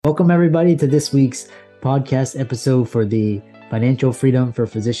Welcome, everybody, to this week's podcast episode for the Financial Freedom for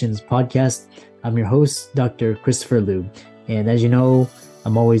Physicians podcast. I'm your host, Dr. Christopher Liu. And as you know,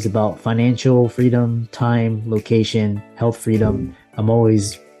 I'm always about financial freedom, time, location, health freedom. I'm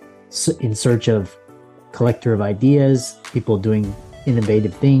always in search of collector of ideas, people doing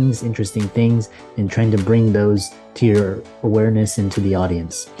innovative things, interesting things, and trying to bring those to your awareness and to the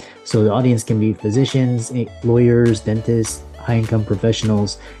audience. So the audience can be physicians, lawyers, dentists, high-income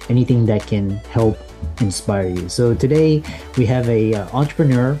professionals, anything that can help inspire you. So today we have a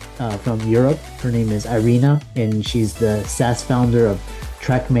entrepreneur from Europe. Her name is Irina, and she's the SaaS founder of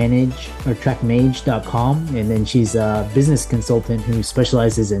TrackMage.com. And then she's a business consultant who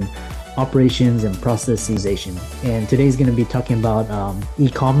specializes in operations and processization. And today's going to be talking about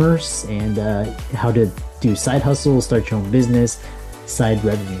e-commerce and how to do side hustles, start your own business, side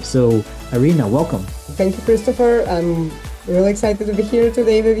revenue. So Irina, welcome. Thank you, Christopher. I'm really excited to be here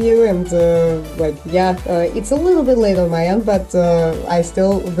today with you. And it's a little bit late on my end, but I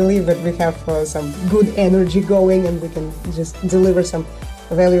still believe that we have some good energy going and we can just deliver some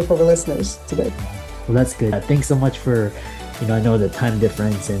value for the listeners today. Well, that's good. Thanks so much for, I know the time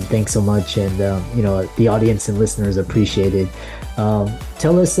difference, and thanks so much. And, the audience and listeners appreciate it.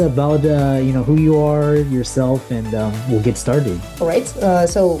 Tell us about, who you are yourself, and we'll get started. All right.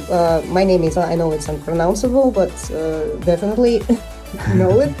 So my name is, I know it's unpronounceable, but definitely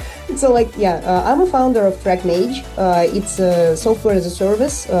know it. So I'm a founder of TrackMage. It's a software as a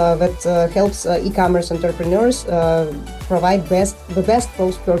service that helps e-commerce entrepreneurs provide the best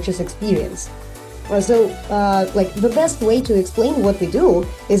post-purchase experience. The best way to explain what we do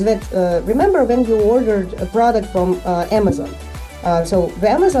is that, remember when you ordered a product from Amazon? So the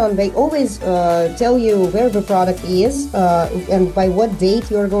Amazon, they always tell you where the product is and by what date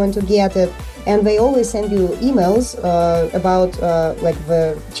you're going to get it. And they always send you emails about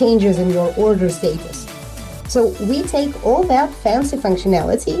the changes in your order status. So we take all that fancy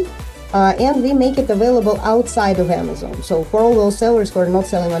functionality and we make it available outside of Amazon. So for all those sellers who are not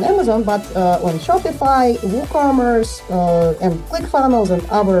selling on Amazon, but on Shopify, WooCommerce, and ClickFunnels and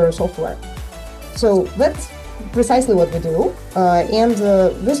other software. So that's precisely what we do. And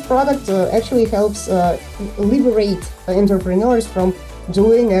this product actually helps liberate entrepreneurs from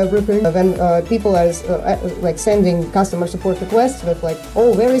doing everything. When people are sending customer support requests with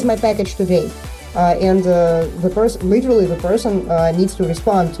where is my package today? And the person needs to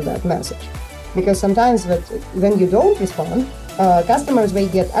respond to that message, because sometimes when you don't respond, customers, they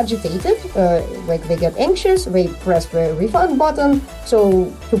get agitated, they get anxious, they press the refund button.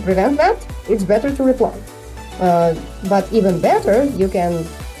 So to prevent that, it's better to reply. But even better, you can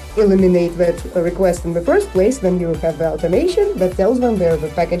eliminate that request in the first place when you have the automation that tells them where the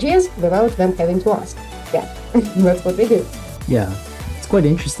package is without them having to ask. Yeah, that's what we do. Yeah, it's quite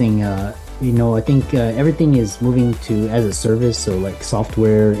interesting. I think everything is moving to as a service. So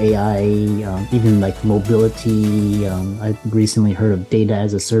software, AI, even mobility. I recently heard of data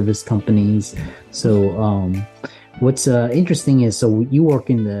as a service companies. So what's interesting is, so you work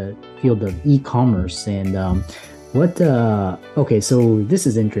in the field of e-commerce, and so this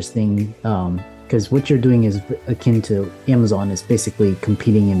is interesting because what you're doing is akin to Amazon. Is basically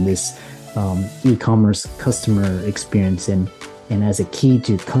competing in this e-commerce customer experience and as a key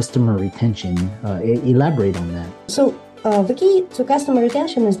to customer retention. Elaborate on that. So the key to customer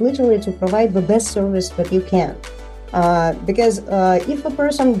retention is literally to provide the best service that you can. Because if a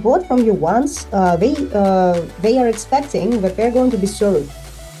person bought from you once, they are expecting that they're going to be served.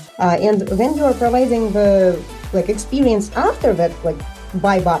 And when you are providing the experience after that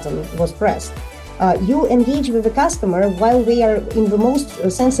buy button was pressed, you engage with the customer while they are in the most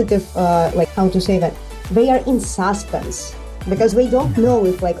sensitive, they are in suspense. Because they don't know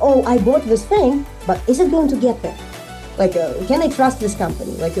if I bought this thing, but is it going to get there? Can I trust this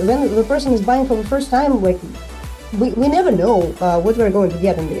company? When the person is buying for the first time, we never know what we're going to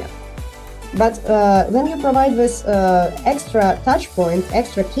get in the end. But when you provide this extra touch point,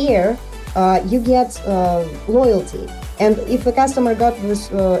 extra care, you get loyalty. And if the customer got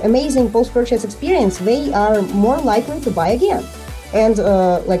this amazing post-purchase experience, they are more likely to buy again. And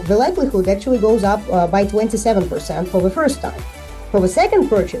the likelihood actually goes up by 27% for the first time. For the second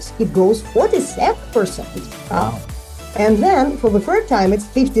purchase, it goes 47%. Wow. And then for the third time, it's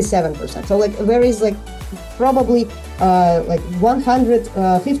 57%. So there is probably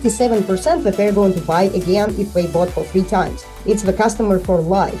 157% that they're going to buy again if they bought for 3 times. It's the customer for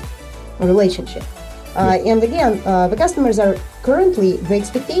life relationship. And again, the customers are currently, the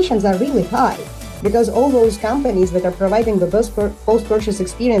expectations are really high. because all those companies that are providing the best post-purchase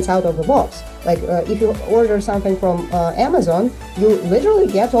experience out of the box, like if you order something from Amazon, you literally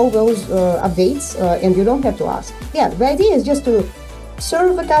get all those updates and you don't have to ask. Yeah, the idea is just to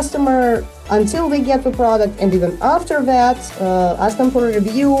serve the customer until they get the product, and even after that, ask them for a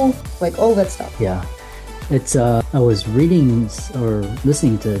review, like all that stuff. Yeah, it's I was reading or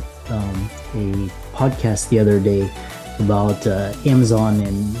listening to a podcast the other day about Amazon,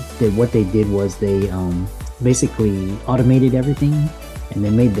 and what they did was they basically automated everything, and they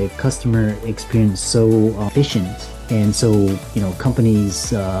made the customer experience so efficient. And so,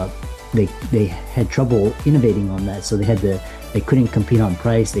 companies they had trouble innovating on that, so they couldn't compete on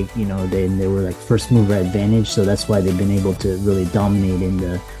price. They were like first mover advantage, so that's why they've been able to really dominate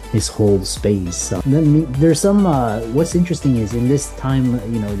in this whole space. There's some what's interesting is in this time,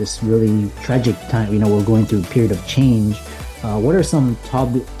 this really tragic time, we're going through a period of change. What are some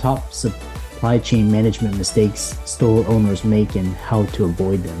top supply chain management mistakes store owners make, and how to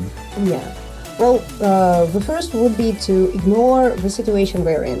avoid them? Yeah. Well, the first would be to ignore the situation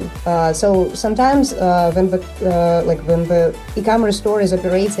we're in. So sometimes when the e-commerce store is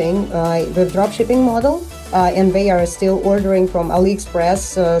operating the dropshipping model, and they are still ordering from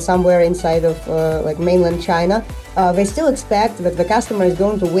AliExpress somewhere inside of mainland China, they still expect that the customer is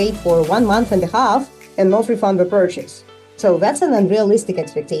going to wait for 1.5 months and not refund the purchase. So that's an unrealistic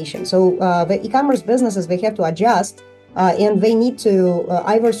expectation. So the e-commerce businesses, they have to adjust, and they need to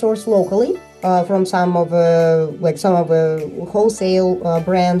either source locally from some of the wholesale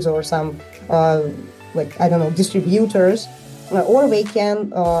brands or some distributors, or they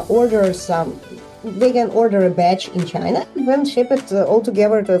can order a batch in China, then ship it all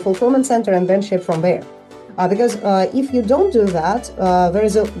together to a fulfillment center and then ship from there. Because if you don't do that, there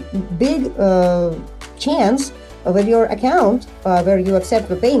is a big chance that your account, where you accept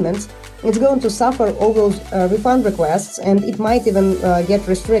the payments, it's going to suffer all those refund requests, and it might even get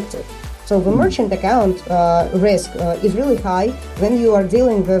restricted. So the merchant account risk is really high when you are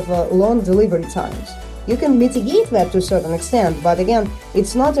dealing with long delivery times. You can mitigate that to a certain extent, but again,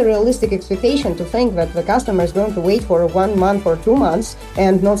 it's not a realistic expectation to think that the customer is going to wait for 1 month or 2 months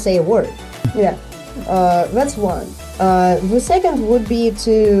and not say a word. Yeah, that's one. The second would be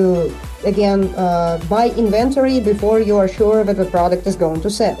to, again, buy inventory before you are sure that the product is going to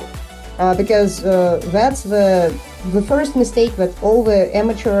sell. Because that's the first mistake that all the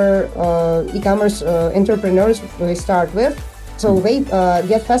amateur e-commerce entrepreneurs they start with. So they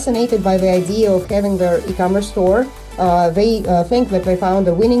get fascinated by the idea of having their e-commerce store. They think that they found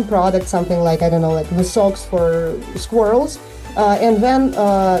a winning product, something like, like the socks for squirrels. And then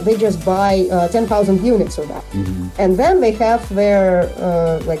they just buy 10,000 units of that. Mm-hmm. And then they have their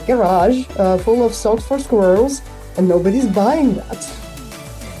garage full of socks for squirrels, and nobody's buying that.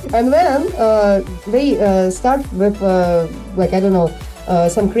 And then they start with,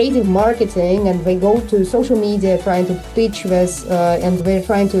 some creative marketing, and they go to social media trying to pitch this, and they're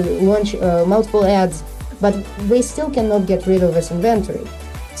trying to launch multiple ads, but they still cannot get rid of this inventory.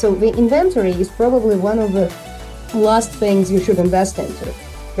 So the inventory is probably one of the last things you should invest into,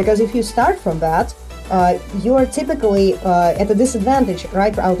 because if you start from that, you are typically at a disadvantage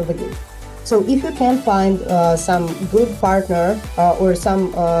right out of the gate. So if you can find some good partner or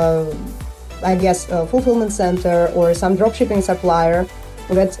some, fulfillment center or some dropshipping supplier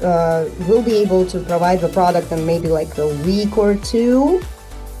that will be able to provide the product in maybe like a week or two,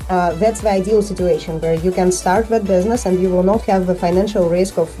 that's the ideal situation where you can start that business and you will not have the financial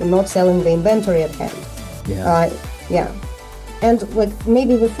risk of not selling the inventory at hand. Yeah. And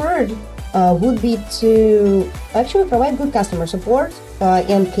maybe the third would be to actually provide good customer support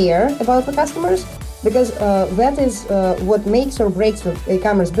and care about the customers, because that is what makes or breaks the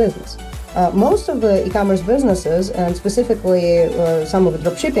e-commerce business. Most of the e-commerce businesses, and specifically some of the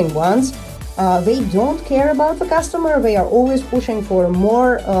dropshipping ones, they don't care about the customer. They are always pushing for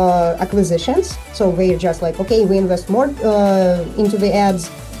more acquisitions. So they're just like, okay, we invest more into the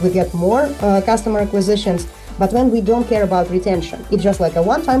ads, we get more customer acquisitions. But when we don't care about retention, it's just like a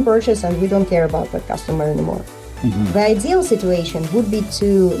one-time purchase and we don't care about that customer anymore. Mm-hmm. The ideal situation would be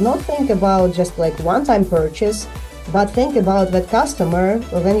to not think about just like one-time purchase, but think about that customer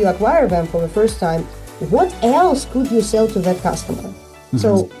when you acquire them for the first time. What else could you sell to that customer? Mm-hmm.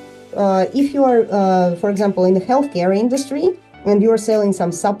 So if you are, for example, in the healthcare industry and you're selling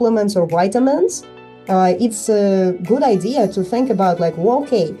some supplements or vitamins, it's a good idea to think about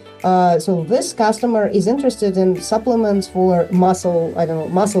so this customer is interested in supplements for muscle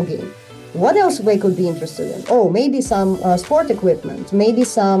gain. What else they could be interested in? Oh, maybe some sport equipment, maybe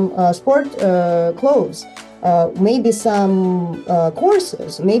some sport clothes. maybe some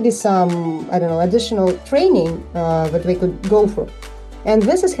courses, maybe some, I don't know, additional training that we could go through. And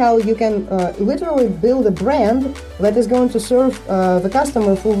this is how you can literally build a brand that is going to serve the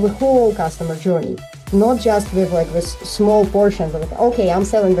customer through the whole customer journey, not just with like this small portion. Like, okay, I'm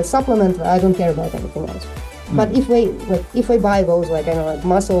selling the supplement, I don't care about anything else. But if we buy those like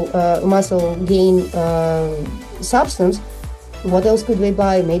muscle gain substance, what else could we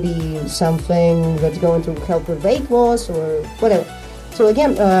buy? Maybe something that's going to help with weight loss or whatever. So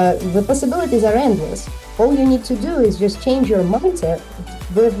again, the possibilities are endless. All you need to do is just change your mindset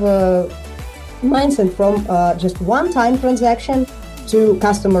with mindset from just one-time transaction to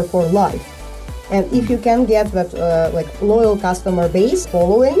customer for life. And if you can get that like loyal customer base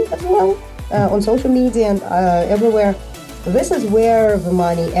following as well on social media and everywhere, this is where the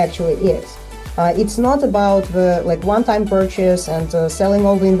money actually is. It's not about the like one-time purchase and selling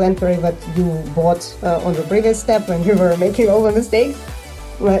all the inventory that you bought on the previous step when you were making all the mistakes.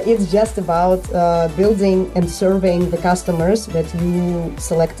 It's just about building and serving the customers that you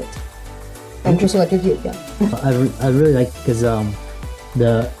selected and who selected you. Yeah. I really like because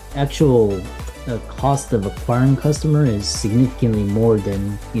the actual cost of acquiring customer is significantly more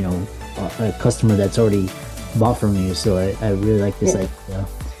than a customer that's already bought from you. So I really like this idea.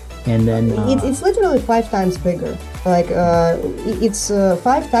 And then it's literally 5 times bigger. Like it's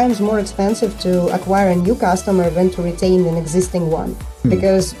 5 times more expensive to acquire a new customer than to retain an existing one.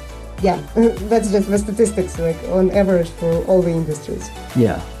 Because that's just the statistics like on average for all the industries.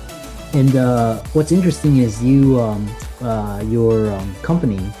 Yeah. And what's interesting is your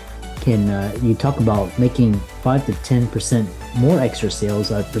company can you talk about making 5 to 10% more extra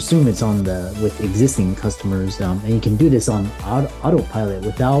sales. I presume it's with existing customers, and you can do this on autopilot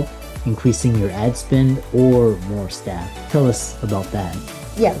without increasing your ad spend or more staff. Tell us about that.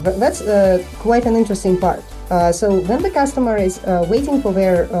 Yeah, that's quite an interesting part. So when the customer is waiting for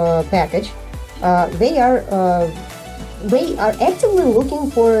their package, they are actively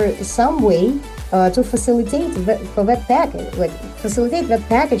looking for some way to facilitate facilitate that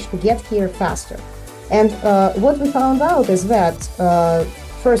package to get here faster. And what we found out is that,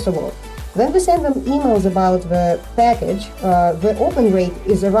 first of all, when we send them emails about the package, the open rate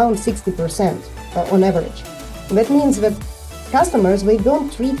is around 60% on average. That means that customers, they don't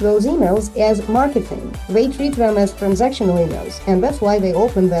treat those emails as marketing. They treat them as transactional emails, and that's why they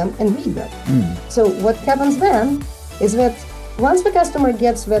open them and read them. So what happens then is that once the customer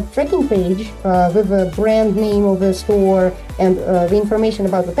gets the tracking page with the brand name of the store and the information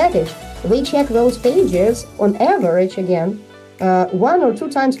about the package, they check those pages on average again 1 or 2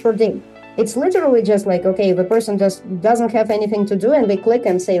 times per day. It's literally just like, okay, the person just doesn't have anything to do and they click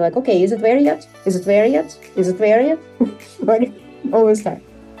and say like, okay, is it there yet? Is it there yet? Is it there yet? Like all this time.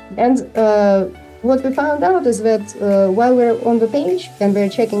 And what we found out is that while we're on the page and we're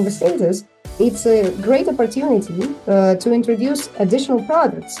checking the status, it's a great opportunity to introduce additional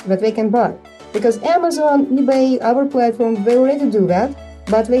products that they can buy. Because Amazon, eBay, our platform, they already do that,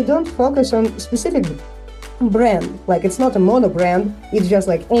 but they don't focus on specific brand. Like it's not a mono brand, it's just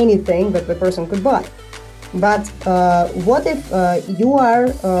like anything that the person could buy. But what if you are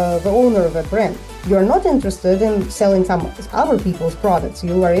the owner of a brand? You're not interested in selling some other people's products,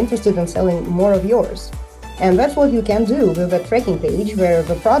 you are interested in selling more of yours. And that's what you can do with a tracking page where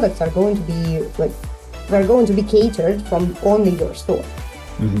the products are going to be they're going to be catered from only your store.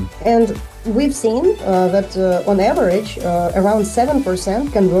 And we've seen that on average around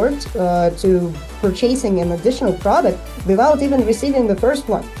 7% convert to purchasing an additional product without even receiving the first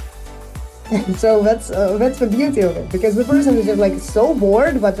one. So that's the beauty of it, because the person is just like so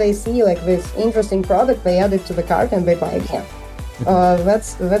bored, but they see like this interesting product, they add it to the cart and they buy again.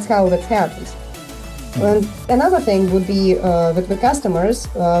 That's how that happens. And another thing would be that the customers,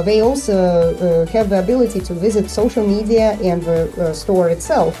 they also have the ability to visit social media and the store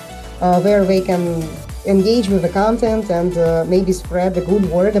itself, where they can engage with the content and maybe spread the good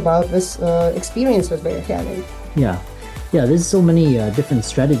word about this experience that they're having. Yeah, there's so many different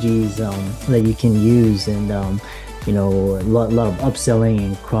strategies that you can use, and a lot of upselling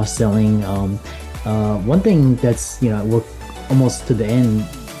and cross-selling. One thing that's we're almost to the end.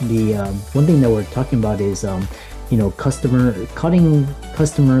 The one thing that we're talking about is cutting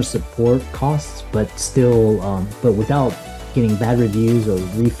customer support costs, but still but without getting bad reviews or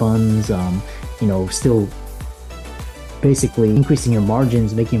refunds. Still basically increasing your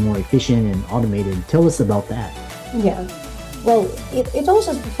margins, making it more efficient and automated. Tell us about that. Yeah. Well, it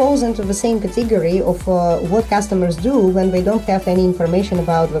also falls into the same category of what customers do when they don't have any information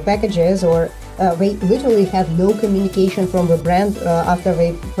about the packages, or they literally have no communication from the brand after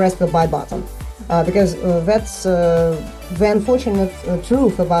they press the buy button. because that's the unfortunate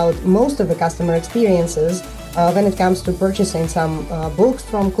truth about most of the customer experiences when it comes to purchasing some books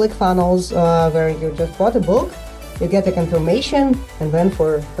from ClickFunnels, where you just bought a book, you get a confirmation, and then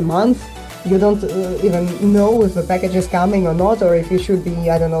for a month you don't even know if the package is coming or not, or if you should be,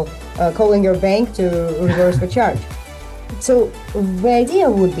 I don't know, calling your bank to reverse the charge. So the idea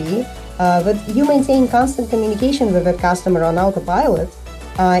would be that you maintain constant communication with that customer on autopilot,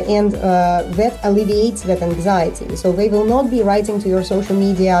 and that alleviates that anxiety. So they will not be writing to your social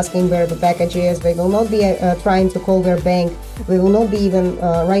media asking where the package is. They will not be trying to call their bank. They will not be even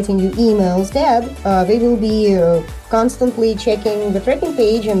writing you emails. Instead, they will be constantly checking the tracking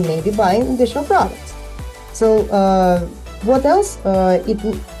page and maybe buying additional products. So what else?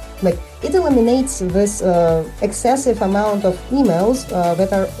 It eliminates this excessive amount of emails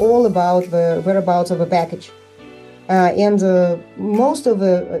that are all about the whereabouts of a package. And most of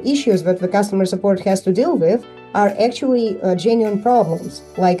the issues that the customer support has to deal with are actually genuine problems,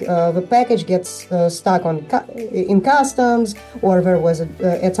 like the package gets stuck in customs, or there was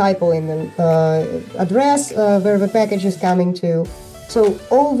a typo in the address where the package is coming to. So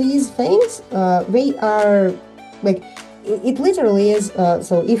all these things, they are like, it literally is,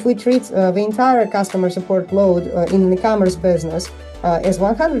 so if we treat the entire customer support load in an e-commerce business as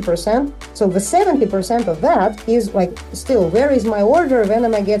 100%, so the 70% of that is like, still, where is my order? When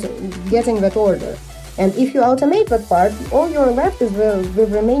am I getting that order? And if you automate that part, all you're left is the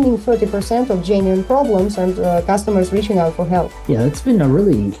remaining 30% of genuine problems and customers reaching out for help. Yeah, it's been a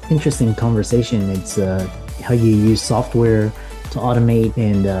really interesting conversation. It's how you use software to automate,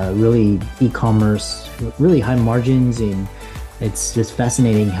 and really e-commerce, really high margins, and it's just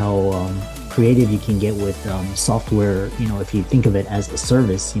fascinating how creative you can get with software. You know, if you think of it as a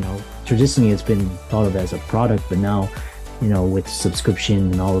service, you know, traditionally it's been thought of as a product, but now, you know, with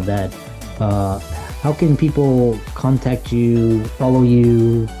subscription and all of that, how can people contact you, follow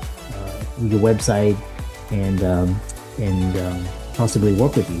you, your website, and possibly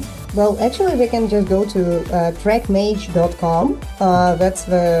work with you? Well, actually, they can just go to trackmage.com. That's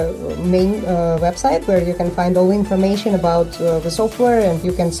the main website where you can find all the information about the software, and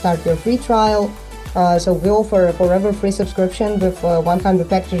you can start your free trial. So we offer a forever free subscription with 100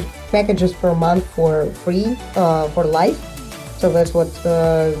 packages per month for free for life. So that's what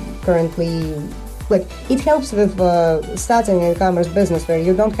currently, like, it helps with starting an e-commerce business where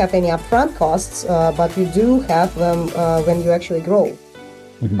you don't have any upfront costs, but you do have them when you actually grow.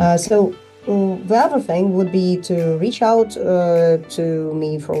 Mm-hmm. So the other thing would be to reach out to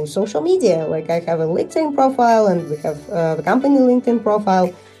me through social media. Like, I have a LinkedIn profile, and we have the company LinkedIn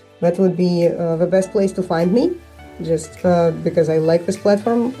profile. That would be the best place to find me, just because I like this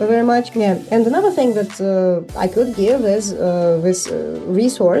platform very much. Yeah. And another thing that I could give is this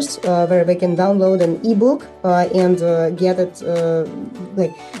resource where they can download an ebook and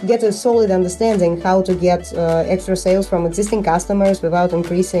get a solid understanding how to get extra sales from existing customers without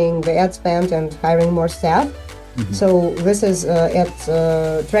increasing the ad spend and hiring more staff. Mm-hmm. So this is at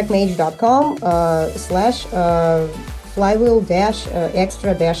trackmage.com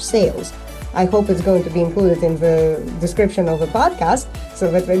 /flywheel-extra-sales. I hope it's going to be included in the description of the podcast, so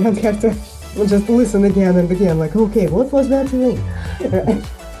that they don't have to just listen again and again, like, okay, what was that thing?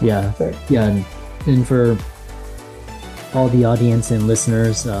 Yeah. Yeah. And for all the audience and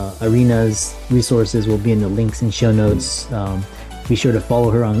listeners, Irina's resources will be in the links and show notes. Be sure to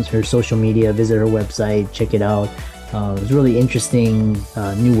follow her on her social media, visit her website, check it out. It's really interesting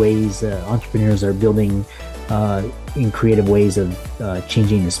new ways entrepreneurs are building in creative ways of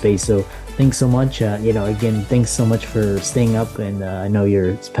changing the space. So thanks so much. Again, thanks so much for staying up. And I know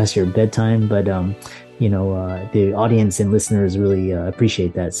it's past your bedtime, but the audience and listeners really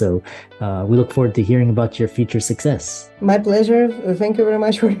appreciate that. So we look forward to hearing about your future success. My pleasure. Thank you very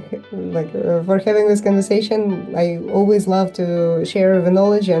much for having this conversation. I always love to share the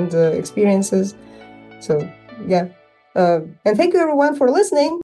knowledge and experiences. So yeah. And thank you everyone for listening.